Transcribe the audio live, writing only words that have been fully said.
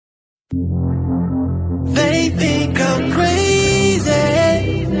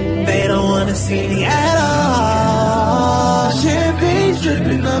see me at all. Champagne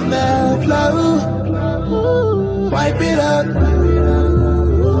dripping on that flow. Wipe it up.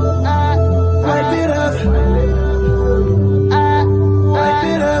 Wipe it up. Wipe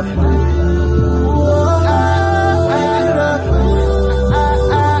it up.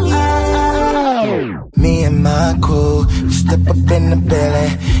 Me and my crew, we step up in the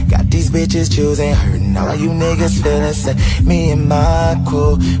building. Got these bitches choosing, hurting all you niggas feeling. Say, me and my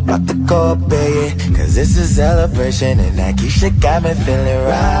crew, about to go a billion. Cause this is celebration and that key shit got me feeling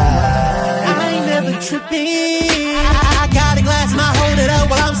right. I ain't never tripping. I got a glass and I hold it up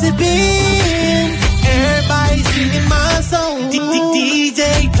while I'm sipping. Everybody singing my song. DJ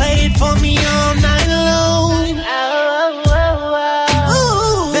played for me all night long.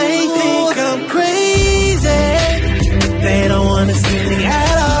 They don't wanna see me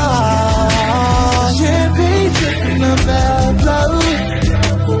at all. Champagne dripping on that flow.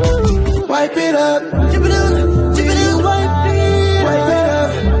 Wipe it up. Dip it on, dip it on, wipe it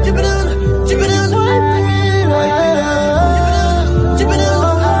up. Dip it on, dip it on, wipe it up. Dip it on,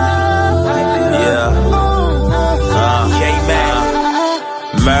 wipe it up. Yeah. K-Man.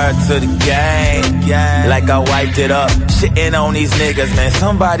 Married to the game. Like I wiped it up. Shitting on these niggas, man.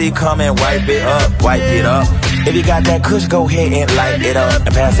 Somebody come and wipe it up. Wipe it up. If you got that kush, go ahead and light it up.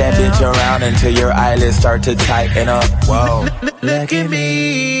 And pass that bitch around until your eyelids start to tighten up. Whoa. Look at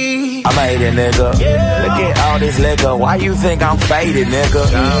me. I made it, nigga. Look at all this liquor. Why you think I'm faded, nigga?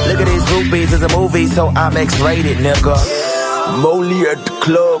 Look at these groupies. It's a movie, so I'm X-rated, nigga. I'm only at the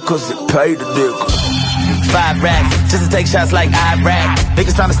club cause it paid the nigga. 5 racks, just to take shots like Iraq.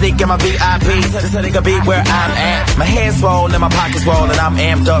 Niggas tryna sneak in my VIP, just so they can be where I'm at. My head's swollen and my pocket's swollen, I'm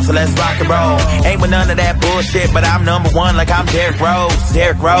amped up, so let's rock and roll. Ain't with none of that bullshit, but I'm #1 like I'm Derrick Rose.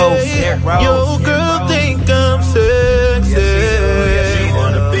 Derrick Rose. Derrick Rose. Your girl think I'm sexy. Yeah, she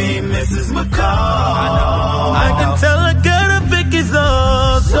wanna be Mrs. McCall. I can tell a girl the Vic is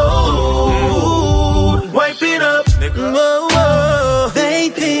on, so wipe it up. Whoa, whoa. They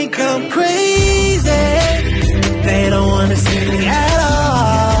think I'm crazy. They don't wanna see me at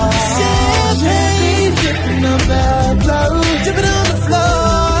all. Champagne dripping on that flow. Dip it on the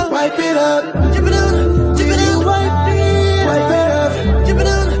floor. Wipe it up. Dip it on, dip it on, wipe it up. Dip it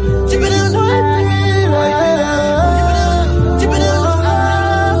on, dip it on, wipe it up. Dip it on,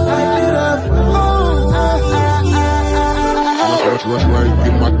 wipe it up. Drink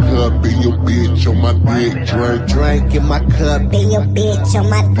in my cup, be your bitch on my dick. Drink in my cup, be your bitch on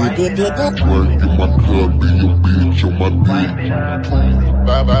my dick. Drink in my cup, be your bitch on my dick.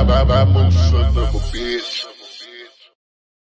 Bye, bye, bye, bye, son of a bitch.